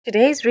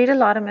Today's read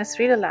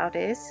aloud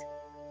is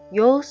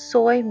Yo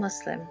Soy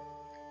Muslim,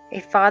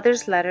 a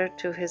father's letter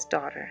to his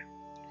daughter.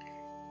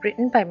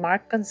 Written by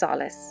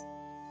Gonzalez.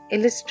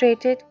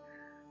 Illustrated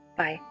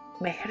by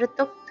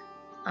Mehrdokht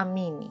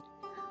Amini.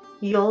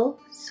 Yo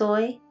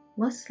Soy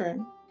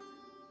Muslim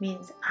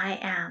means I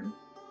am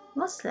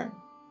Muslim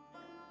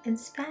in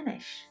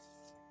Spanish.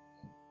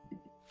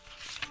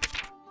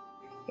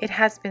 It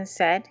has been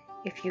said,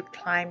 if you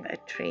climb a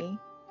tree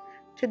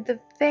to the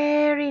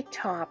very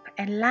top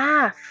and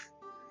laugh,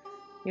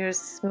 your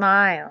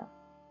smile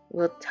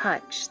will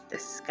touch the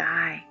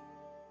sky.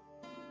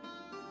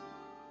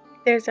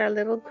 There's our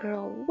little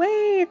girl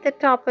way at the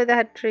top of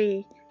that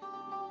tree,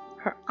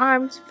 her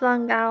arms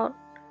flung out,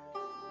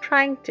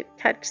 trying to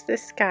touch the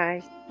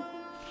sky.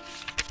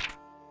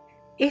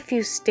 If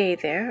you stay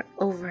there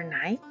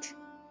overnight,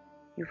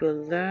 you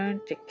will learn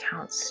to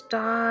count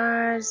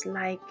stars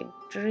like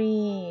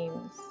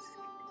dreams.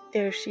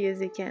 There she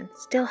is again,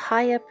 still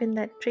high up in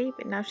that tree,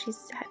 but now she's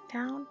sat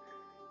down.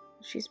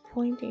 She's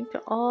pointing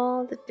to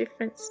all the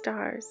different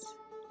stars.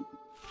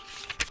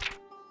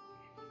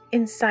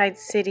 Inside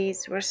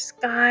cities where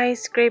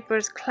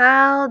skyscrapers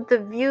cloud the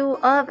view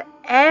of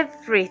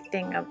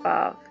everything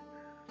above,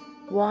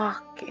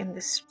 walk in the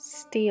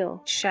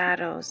steel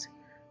shadows,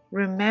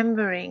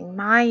 remembering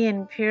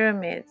Mayan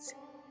pyramids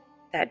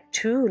that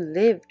too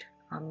lived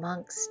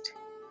amongst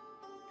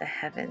the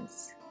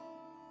heavens.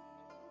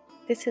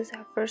 This is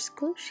our first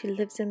clue. She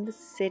lives in the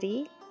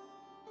city,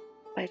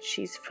 but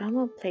she's from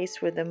a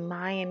place where the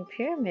Mayan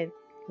pyramids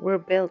were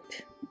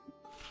built.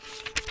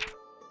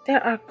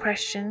 There are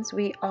questions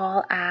we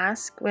all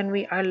ask when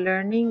we are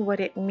learning what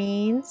it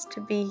means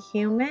to be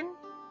human.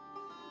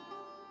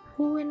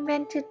 Who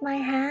invented my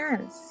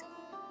hands?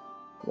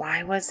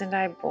 Why wasn't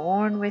I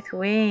born with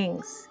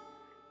wings?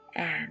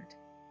 And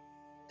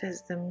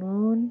does the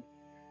moon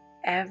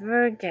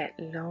ever get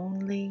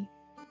lonely?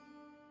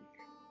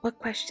 What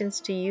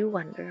questions do you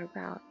wonder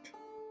about?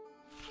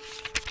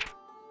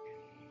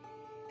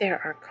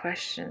 There are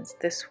questions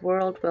this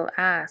world will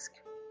ask.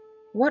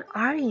 What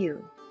are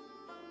you?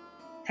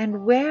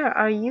 And where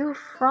are you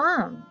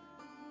from?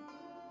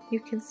 You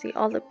can see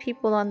all the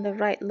people on the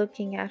right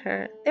looking at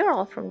her. They're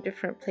all from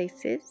different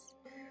places.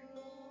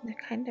 They're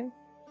kind of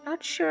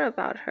not sure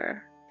about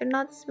her. They're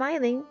not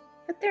smiling,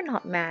 but they're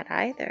not mad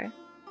either.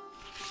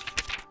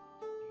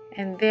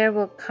 And there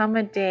will come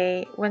a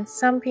day when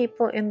some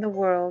people in the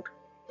world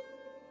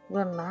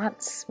will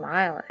not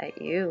smile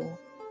at you.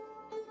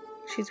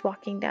 She's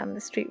walking down the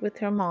street with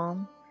her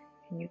mom,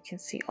 and you can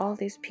see all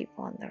these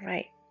people on the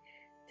right.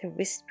 They're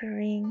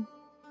whispering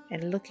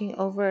and looking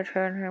over at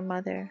her and her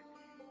mother.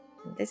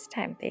 And this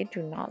time they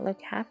do not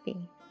look happy.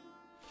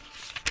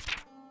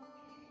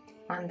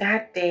 On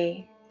that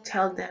day,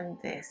 tell them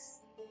this.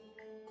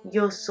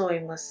 Yo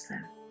soy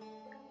Muslim.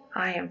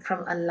 I am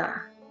from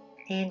Allah,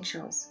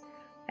 angels,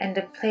 and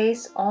a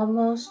place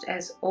almost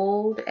as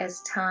old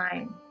as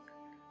time.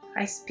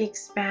 I speak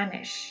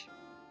Spanish,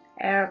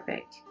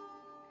 Arabic,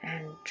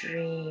 and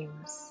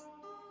dreams.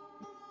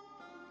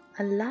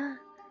 Allah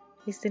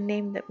is the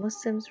name that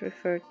Muslims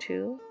refer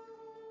to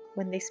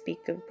when they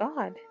speak of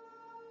God.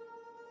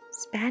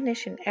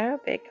 Spanish and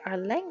Arabic are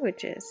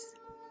languages.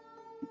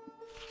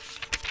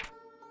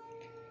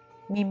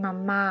 Mi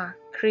mamá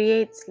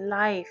creates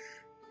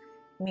life.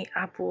 Mi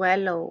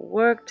abuelo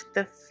worked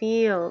the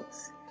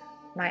fields.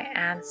 My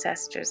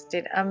ancestors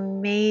did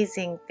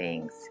amazing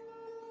things,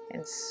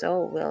 and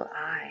so will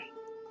I.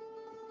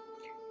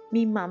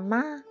 Mi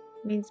mamá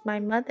means my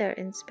mother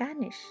in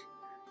Spanish.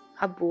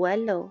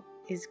 Abuelo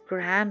is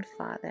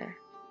grandfather.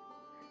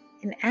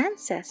 And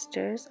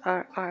ancestors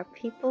are our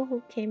people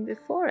who came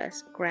before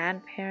us,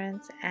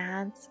 grandparents,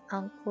 aunts,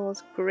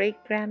 uncles,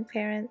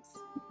 great-grandparents.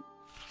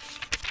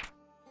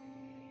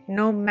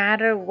 No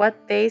matter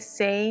what they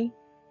say,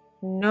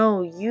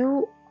 no,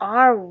 you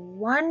are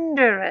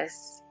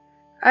wondrous,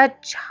 a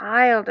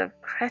child of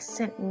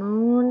crescent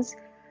moons,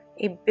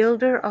 a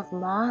builder of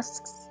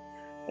mosques,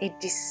 a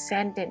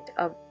descendant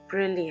of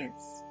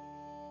brilliance,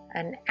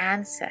 an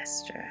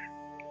ancestor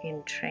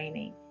in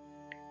training.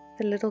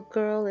 The little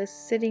girl is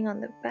sitting on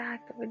the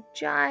back of a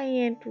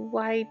giant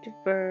white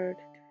bird,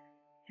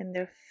 and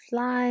they're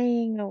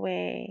flying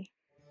away.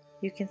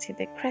 You can see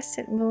the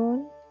crescent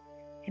moon,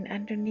 and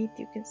underneath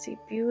you can see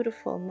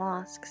beautiful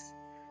mosques.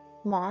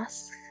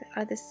 Mosques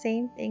are the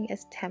same thing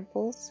as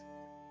temples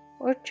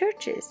or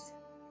churches.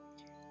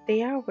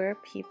 They are where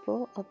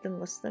people of the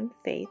Muslim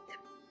faith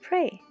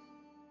pray.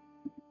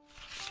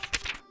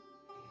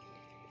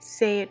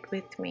 Say it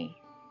with me.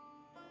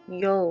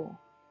 Yo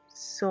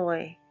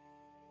soy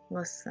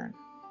Muslim.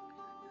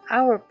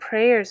 Our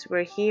prayers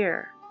were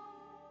here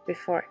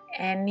before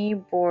any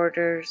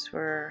borders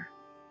were.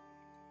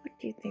 What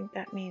do you think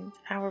that means?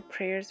 Our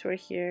prayers were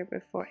here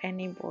before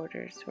any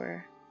borders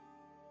were.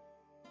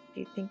 Do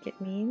you think it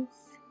means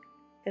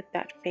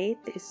that faith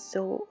is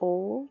so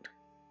old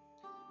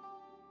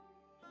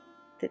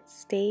that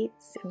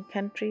states and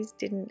countries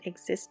didn't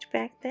exist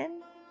back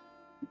then?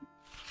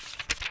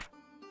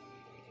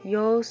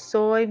 Yo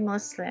soy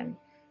Muslim,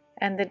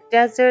 and the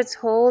deserts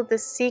hold the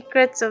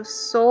secrets of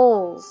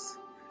souls.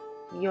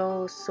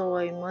 Yo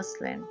soy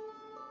Muslim.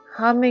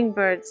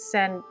 Hummingbirds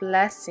send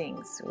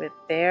blessings with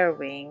their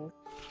wings.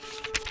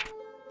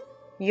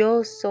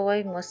 Yo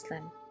soy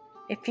Muslim.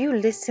 If you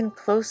listen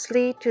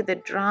closely to the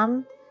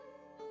drum,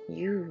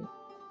 you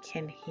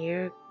can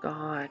hear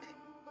God.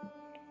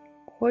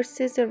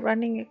 Horses are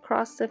running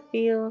across the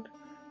field.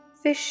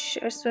 Fish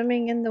are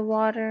swimming in the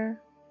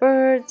water.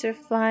 Birds are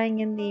flying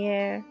in the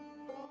air.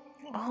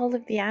 All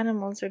of the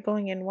animals are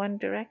going in one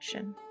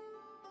direction.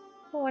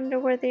 I wonder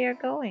where they are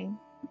going.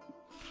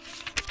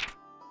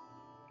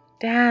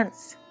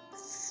 Dance,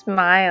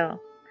 smile,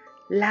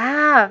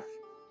 laugh,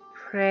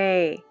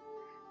 pray.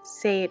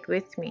 Say it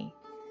with me.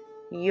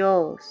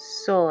 Yo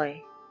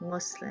soy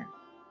Muslim.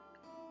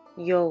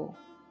 Yo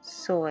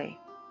soy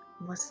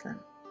Muslim.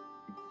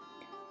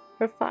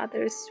 Her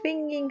father is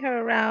swinging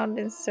her around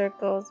in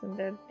circles and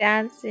they're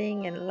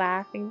dancing and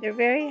laughing. They're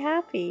very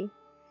happy.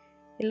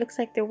 It looks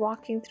like they're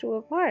walking through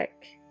a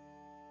park.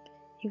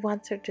 He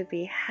wants her to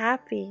be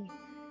happy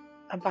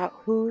about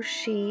who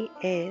she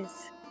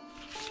is.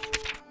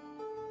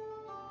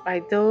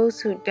 By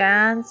those who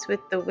dance with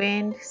the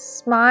wind,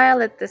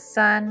 smile at the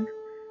sun,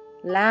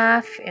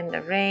 laugh in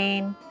the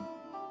rain,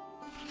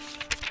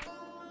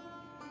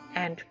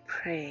 and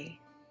pray.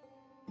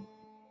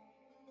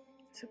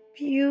 It's a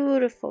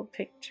beautiful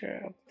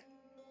picture of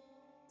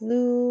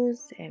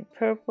blues and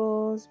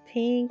purples,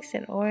 pinks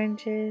and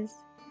oranges.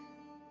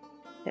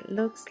 It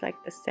looks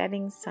like the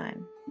setting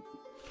sun.